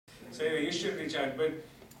So anyway, you should reach out. But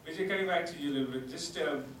Vijay, coming back to you a little bit, just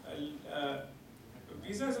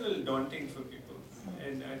visa is a little daunting for people,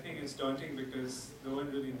 and I think it's daunting because no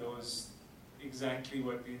one really knows exactly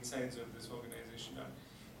what the insides of this organization are.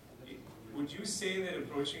 Would you say that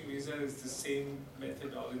approaching visa is the same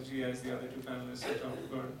methodology as the other two panelists are talking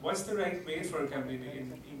about? What's the right way for a company to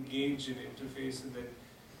engage in interface and then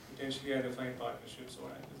potentially either find partnerships or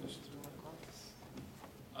acquisitions?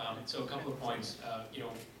 So a couple of points.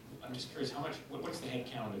 I'm just curious, what's the head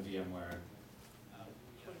count of VMware?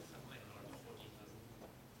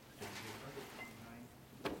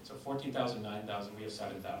 So 14,000, 9,000, we have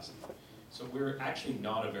 7,000. So we're actually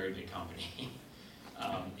not a very big company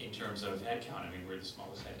in terms of head count. I mean, we're the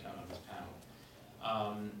smallest head count on this panel.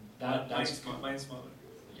 Mine's smaller.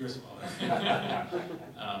 You're smaller.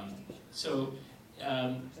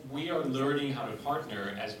 We are learning how to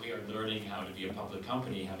partner as we are learning how to be a public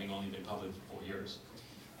company, having only been public for 4 years.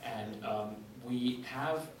 And we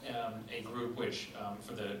have a group which,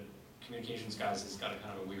 for the communications guys, has got a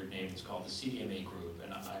kind of a weird name. It's called the CDMA group,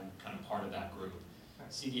 and I'm kind of part of that group.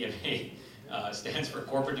 CDMA stands for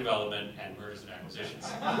Corporate Development and Mergers and Acquisitions.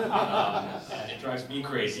 And it drives me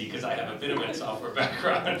crazy because I have a bit of a software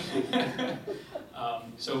background.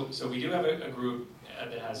 So we do have a group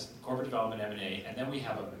that has corporate development, M&A, and then we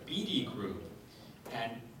have a BD group.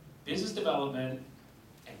 And business development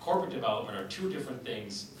and corporate development are two different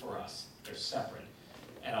things for us. They're separate.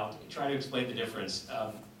 And I'll try to explain the difference.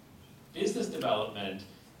 Business development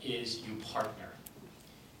is you partner.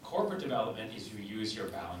 Corporate development is you use your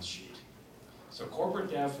balance sheet. So corporate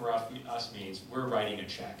dev for us means we're writing a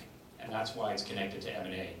check, and that's why it's connected to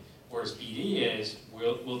M&A. Whereas BD is,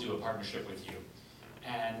 we'll do a partnership with you.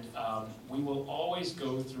 And we will always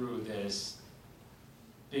go through this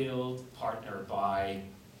build, partner, buy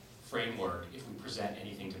framework if we present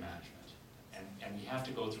anything to management. And we have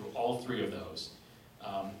to go through all three of those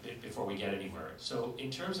before we get anywhere. So in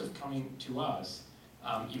terms of coming to us,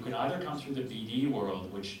 you can either come through the BD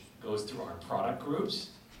world, which goes through our product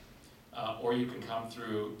groups, or you can come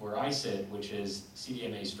through where I sit, which is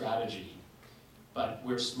CDMA strategy. But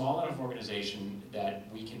we're small enough organization that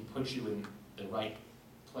we can put you in the right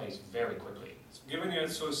place very quickly. So given you're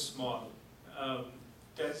so small,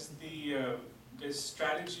 does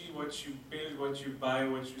strategy, what you build, what you buy,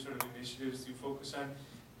 what you sort of initiatives you focus on,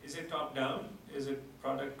 is it top down? Is it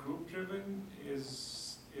product group driven?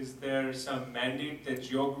 Is there some mandate that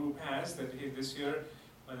your group has that, hey, this year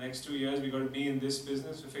or the next 2 years we got to be in this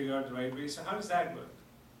business to figure out the right way? So how does that work?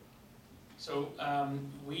 So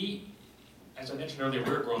as I mentioned earlier,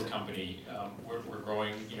 we're a growth company. We're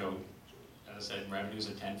growing, as I said, revenues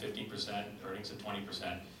at 10, 15%, earnings at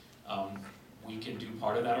 20%. We can do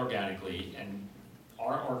part of that organically, and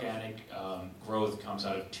our organic growth comes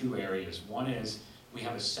out of two areas. One is we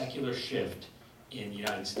have a secular shift in the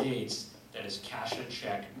United States that is cash and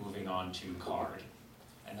check moving on to card.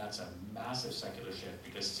 And that's a massive secular shift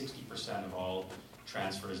because 60% of all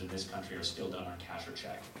transfers in this country are still done on cash or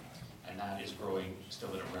check. And that is growing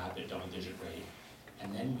still at a rapid double-digit rate.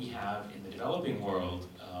 And then we have, in the developing world,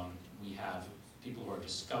 we have people who are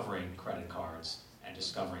discovering credit cards and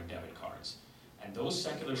discovering debit cards. And those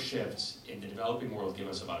secular shifts in the developing world give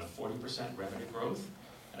us about a 40% revenue growth,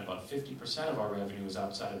 and about 50% of our revenue is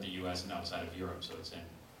outside of the US and outside of Europe. So it's in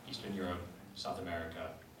Eastern Europe, South America,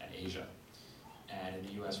 and Asia. And in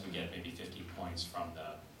the US, we get maybe 50 points from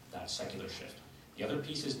that secular shift. The other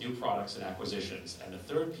piece is new products and acquisitions, and the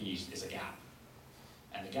third piece is a gap.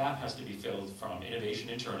 And the gap has to be filled from innovation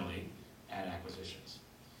internally and acquisitions.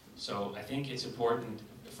 So I think it's important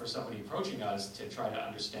for somebody approaching us to try to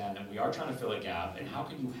understand that we are trying to fill a gap, and how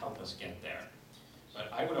can you help us get there? But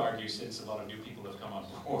I would argue, since a lot of new people have come on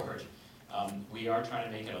board, we are trying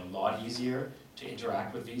to make it a lot easier to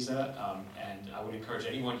interact with Visa, and I would encourage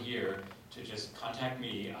anyone here to just contact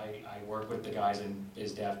me. I work with the guys in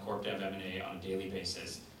Biz Dev, Corp Dev, M&A on a daily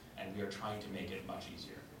basis, and we are trying to make it much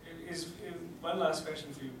easier. One last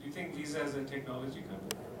question for you. Do you think Visa is a technology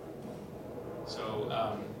company? So,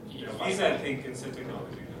 Visa, I think it's a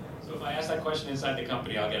technology company. So if I ask that question inside the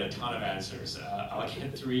company, I'll get a ton of answers. I'll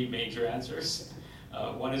get three major answers.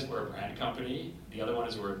 One is we're a brand company. The other one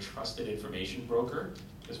is we're a trusted information broker,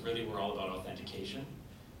 because really we're all about authentication.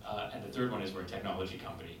 And the third one is we're a technology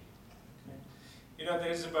company. Okay.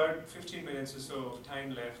 There's about 15 minutes or so of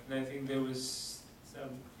time left, and I think there was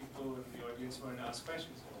some people in the audience who want to ask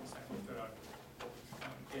questions. I can throw out.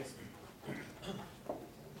 Yes.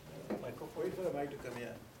 Wait for the mic to come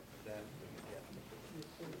here. Then,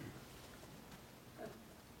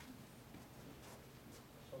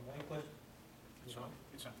 So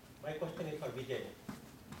my question is for Vijay.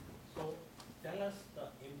 So tell us the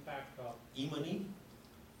impact of e-money,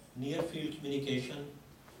 near-field communication,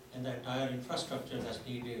 and the entire infrastructure that's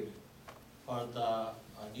needed for the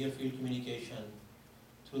near-field communication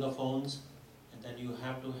through the phones, and then you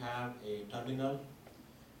have to have a terminal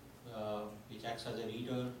which acts as a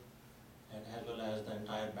reader, and as well as the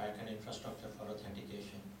entire backend infrastructure for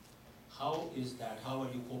authentication. How is that? How are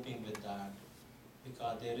you coping with that?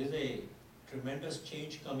 Because there is a tremendous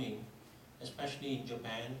change coming, especially in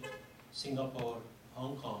Japan, Singapore,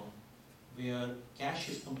 Hong Kong, where cash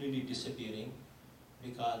is completely disappearing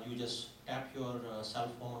because you just tap your cell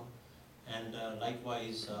phone, and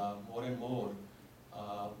likewise more and more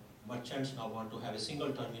merchants now want to have a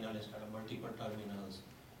single terminal instead of multiple terminals,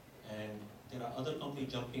 and there are other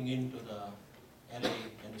companies jumping into the LA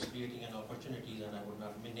and it's creating an opportunities, and I would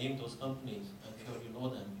not name those companies, I'm sure you know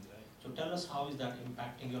them. So tell us, how is that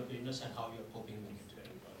impacting your business and how you're coping with it?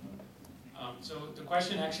 So the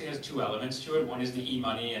question actually has two elements to it. One is the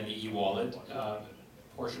e-money and the e-wallet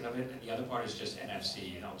portion of it, and the other part is just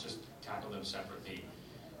NFC, and I'll just tackle them separately.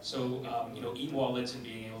 So e-wallets and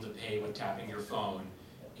being able to pay with tapping your phone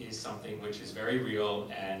is something which is very real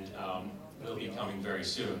and will be coming very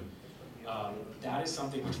soon. That is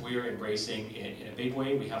something which we are embracing in a big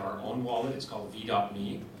way. We have our own wallet, it's called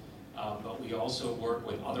v.me, but we also work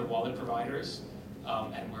with other wallet providers,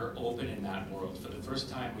 and we're open in that world. For the first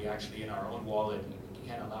time, we actually, in our own wallet,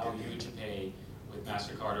 can allow you to pay with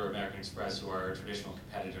MasterCard or American Express, who are our traditional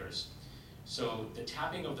competitors. So the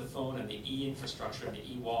tapping of the phone and the e-infrastructure and the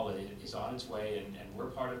e-wallet is on its way, and we're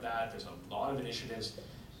part of that. There's a lot of initiatives.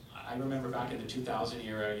 I remember back in the 2000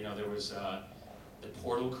 era, there was the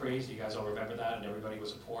portal craze. You guys all remember that? And everybody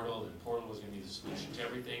was a portal, and portal was going to be the solution to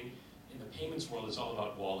everything. In the payments world, it's all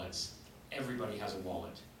about wallets. Everybody has a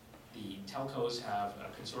wallet. The telcos have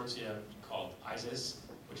a consortium called ISIS,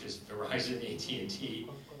 which is Verizon, AT&T,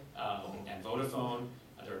 and Vodafone.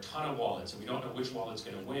 There are a ton of wallets, and we don't know which wallet's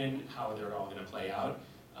going to win, how they're all going to play out.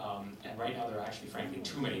 And right now, there are actually, frankly,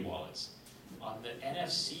 too many wallets. On the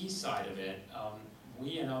NFC side of it,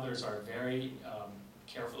 we and others are very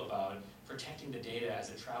careful about protecting the data as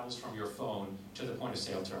it travels from your phone to the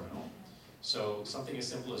point-of-sale terminal. So something as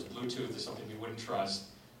simple as Bluetooth is something we wouldn't trust.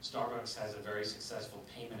 Starbucks has a very successful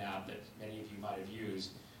payment app that many of you might have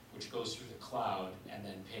used, which goes through the cloud and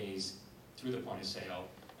then pays through the point-of-sale.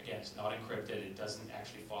 Again, it's not encrypted. It doesn't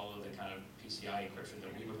actually follow the kind of PCI encryption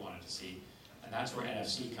that we would want it to see. And that's where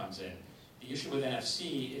NFC comes in. The issue with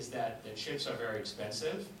NFC is that the chips are very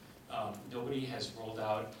expensive. Nobody has rolled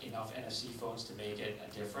out enough NFC phones to make it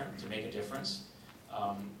a difference.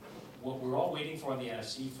 What we're all waiting for on the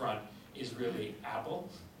NFC front is really Apple.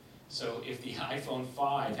 So if the iPhone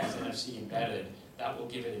 5 has NFC embedded, that will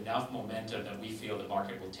give it enough momentum that we feel the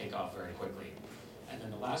market will take off very quickly. And then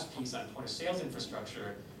the last piece on point-of-sale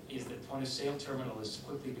infrastructure is that point-of-sale terminal is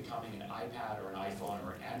quickly becoming an iPad or an iPhone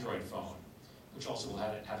or an Android phone, which also will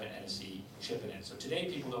have an NFC chip in it. So today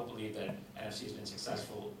people don't believe that NFC has been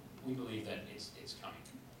successful. We believe that it's coming.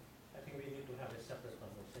 I think we need to have a separate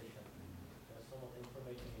conversation. Some of the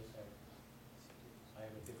information you said, I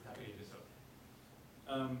am a bit happy.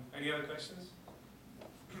 Any other questions?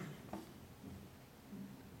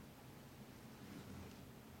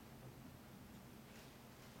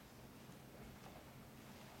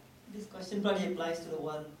 This question probably applies to the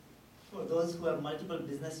one for those who have multiple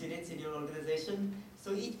business units in your organization.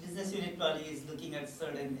 So each business unit probably is looking at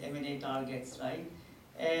certain M&A targets, right?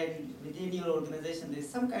 And within your organization, there's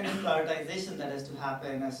some kind of prioritization that has to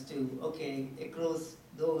happen as to, okay, across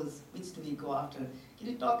those, which do we go after? Can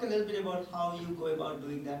you talk a little bit about how you go about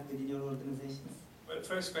doing that within your organizations? Well,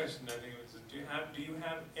 first question I think was, do you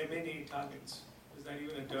have M&A targets? Is that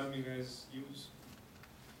even a term you guys use?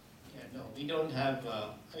 Yeah, no, we don't have,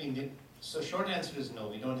 so short answer is no,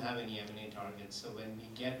 we don't have any M&A targets. So when we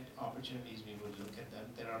get opportunities, we would look at them.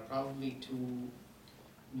 There are probably two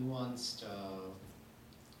nuanced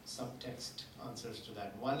subtext answers to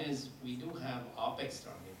that. One is we do have OpEx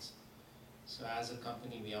targets. So as a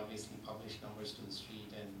company, we obviously publish numbers to the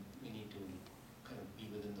street, and we need to kind of be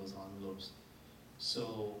within those envelopes.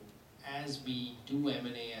 So as we do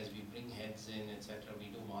M&A, as we bring heads in, etc., we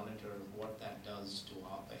do monitor what that does to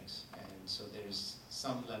OpEx. And so there's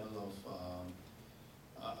some level of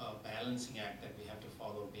a balancing act that we have to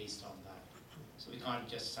follow based on that. So we can't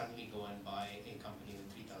just suddenly go and buy a company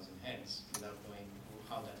with 3,000 heads without knowing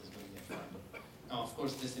how that is going to get funded. Now, of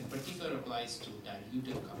course, this in particular applies to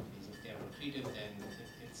dilutive companies. If they are accretive, then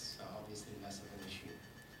it's obviously less of an issue.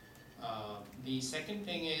 The second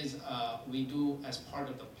thing is we do, as part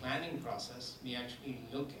of the planning process, we actually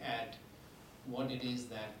look at what it is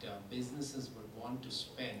that businesses would want to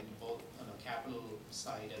spend, both on a capital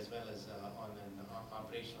side as well as on an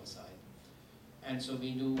operational side. And so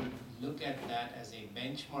we do look at that as a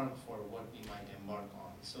benchmark for what we might embark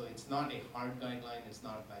on. So it's not a hard guideline, it's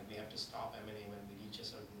not like we have to stop M&A when we reach a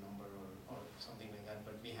certain number or something like that,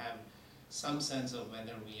 but we have some sense of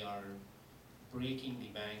whether we are breaking the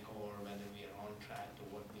bank or whether we are on track to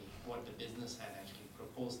what the business had actually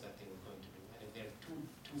proposed that they were going to do. And if they're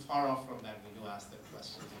too far off from that, we do ask them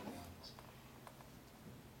questions in the audience.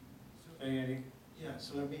 Any? Yeah,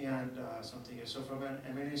 so let me add something here. So from an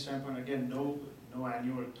M&A standpoint, again, no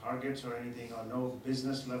annual targets or anything, or no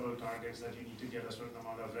business level targets that you need to get a certain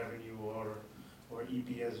amount of revenue or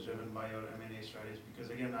EPS driven by your M&A strategy,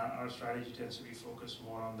 because again, our strategy tends to be focused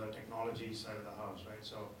more on the technology side of the house, right?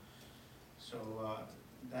 So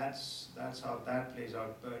that's how that plays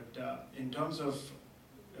out. But in terms of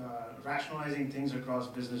rationalizing things across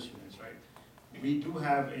business units, right? We do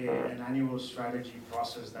have an annual strategy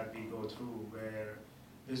process that we go through where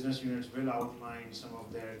business units will outline some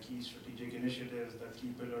of their key strategic initiatives, the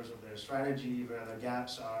key pillars of their strategy, where the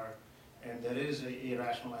gaps are, and there is a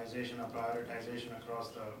rationalization, a prioritization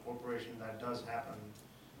across the corporation that does happen,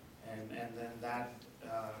 and then that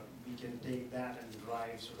we can take that and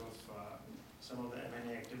drive sort of some of the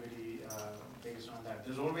M&A activity based on that.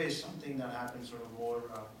 There's always something that happens sort of more,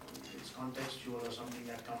 it's contextual or something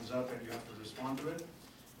that comes up and you have to respond to it,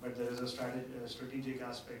 but there is a strategic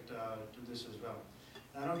aspect to this as well.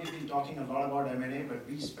 I know we've been talking a lot about M&A, but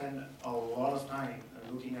we spend a lot of time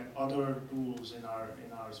looking at other tools in our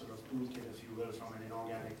sort of toolkit, if you will, from an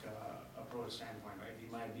inorganic approach standpoint, right?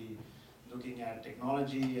 We might be looking at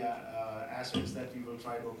technology assets that we will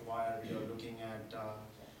try to acquire. We are looking at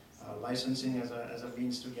licensing as a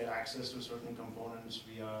means to get access to certain components.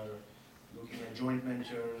 We are looking at joint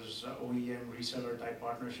ventures, OEM, reseller type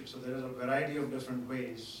partnerships. So there is a variety of different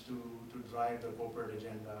ways to drive the corporate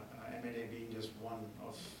agenda, M&A being just one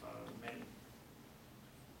of many.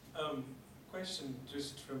 Question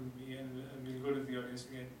just from me, and we'll go to the audience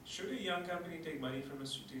again. Should a young company take money from a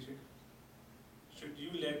strategic? Should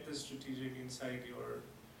you let the strategic inside your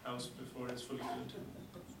house before it's fully built?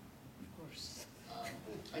 Of course.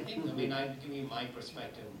 I think, I'll give you my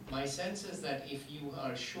perspective. My sense is that if you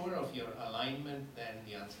are sure of your alignment, then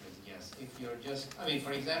the answer is yes. If you're just,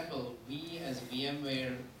 for example, we as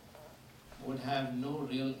VMware would have no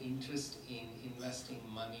real interest in investing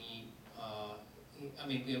money.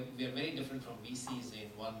 We are very different from VCs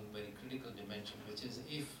in one very critical dimension, which is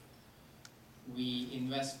if we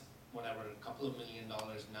invest whatever, a couple of $1 million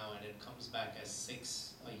now and it comes back as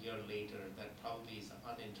 6 a year later, that probably is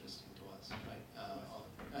uninteresting to us, right?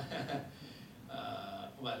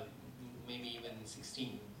 Well, maybe even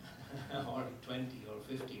 16 or 20 or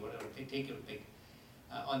 50, whatever, take your pick.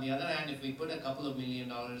 On the other hand, if we put a couple of $1 million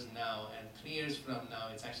now and 3 years from now,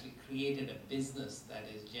 it's actually created a business that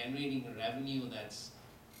is generating revenue that's,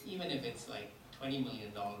 even if it's like $20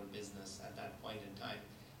 million business at that point in time,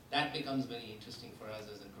 that becomes very interesting for us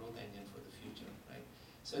as a growth engine for the future, right?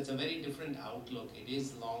 So it's a very different outlook. It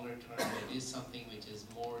is longer term. It is something which is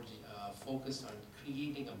more focused on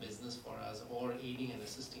creating a business for us or aiding and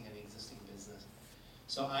assisting an existing business.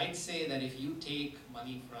 So I'd say that if you take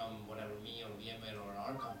money from whatever, me or VMware or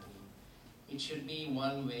our company, it should be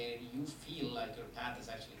one where you feel like your path is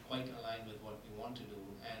actually quite aligned with what we want to do,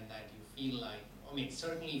 and that you feel like,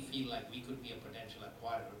 certainly feel like we could be a potential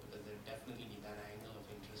acquirer, because there'd definitely be that angle of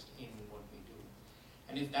interest in what we do.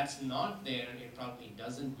 And if that's not there, it probably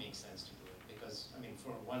doesn't make sense to do it, because,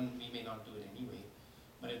 for one, we may not do it anyway,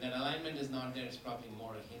 but if that alignment is not there, it's probably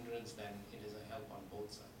more a hindrance than it is a help on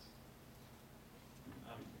both sides.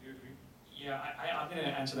 You agree? Yeah, I'm going to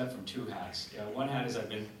answer that from 2 hats. One hat is I've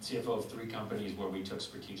been CFO of 3 companies where we took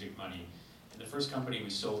strategic money. In the first company, we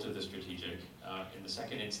sold to the strategic. In the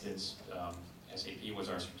second instance, SAP was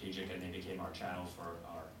our strategic and they became our channel for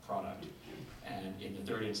our product. And in the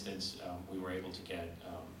third instance, we were able to get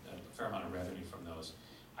a fair amount of revenue from those.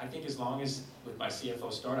 I think as long as, with my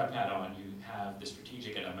CFO startup hat on, you have the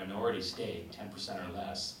strategic at a minority stake, 10% or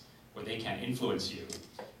less, where they can influence you,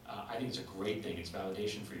 I think it's a great thing. It's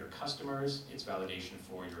validation for your customers, it's validation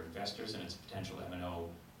for your investors, and it's a potential M&O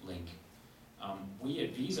link. We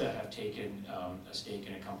at Visa have taken a stake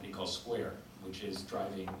in a company called Square, which is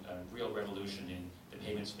driving a real revolution in the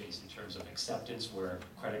payment space in terms of acceptance, where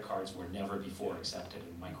credit cards were never before accepted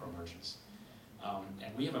in micro merchants.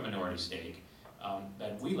 And we have a minority stake,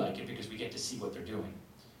 but we like it because we get to see what they're doing.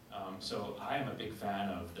 So I am a big fan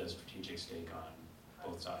of the strategic stake on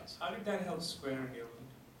both sides. How did that help Square in your world?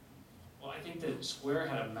 Well, I think that Square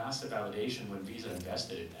had a massive validation when Visa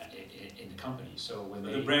invested in the company. So when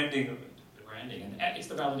The branding of it. the branding, and it's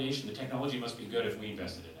the validation. The technology must be good if we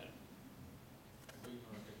invested in it.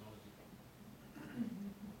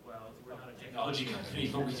 Well, we're not a technology company,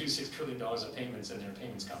 but we do $6 trillion of payments, and they're a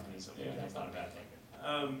payments company, so maybe that's not a bad thing.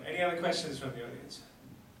 Any other questions from the audience?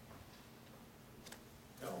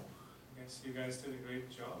 No, I guess you guys did a great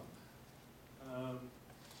job.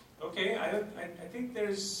 Okay, I think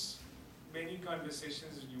there's many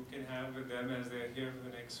conversations you can have with them as they're here for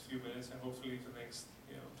the next few minutes, and hopefully for the next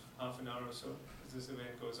half an hour or so as this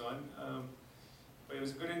event goes on. But it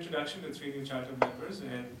was a good introduction to 3 new charter members,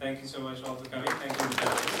 and thank you so much all for coming. Thank you.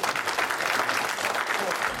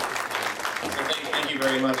 Thank you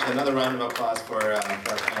very much. Another round of applause for our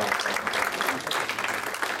panel.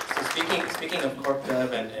 So speaking of corp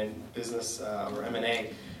dev and business or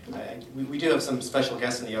M&A, we do have some special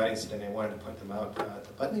guests in the audience today, and I wanted to point them out.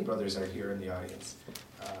 The Putney brothers are here in the audience.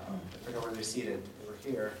 I forget where they're seated. They were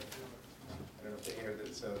here. I don't know if they're here,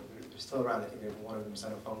 so they're still around. I think one of them is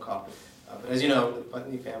on a phone call. But as you know, the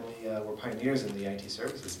Putney family were pioneers in the IT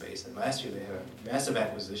services space, and last year they had a massive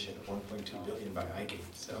acquisition of $1.2 billion by iGate.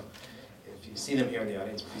 So if you see them here in the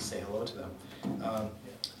audience, please say hello to them.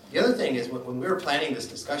 The other thing is, when we were planning this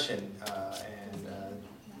discussion,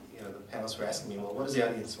 the panelists were asking me, well, what does the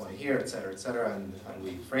audience want to hear, et cetera, and how do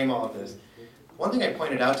we frame all of this? One thing I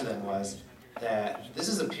pointed out to them was that this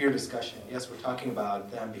is a peer discussion. Yes, we're talking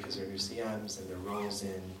about them because they're new CMs and their roles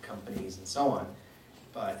in companies and so on.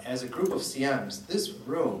 But as a group of CMs, this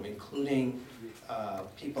room, including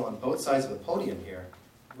people on both sides of the podium here,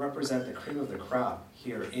 represent the cream of the crop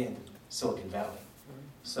here in Silicon Valley.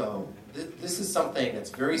 So this is something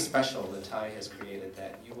that's very special that TiE has created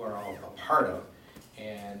that you are all a part of.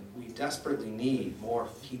 And we desperately need more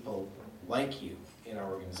people like you in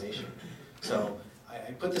our organization. So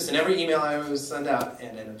I put this in every email I always send out,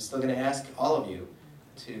 and I'm still going to ask all of you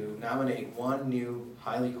to nominate one new,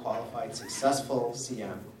 highly qualified, successful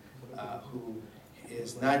CM who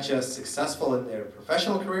is not just successful in their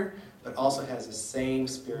professional career, but also has the same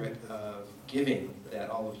spirit of giving that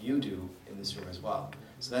all of you do in this room as well.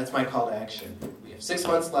 So that's my call to action. We have 6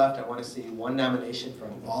 months left. I want to see one nomination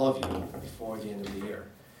from all of you before the end of the year.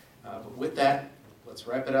 But with that, let's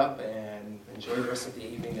wrap it up and enjoy the rest of the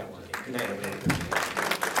evening networking. Good night, everybody.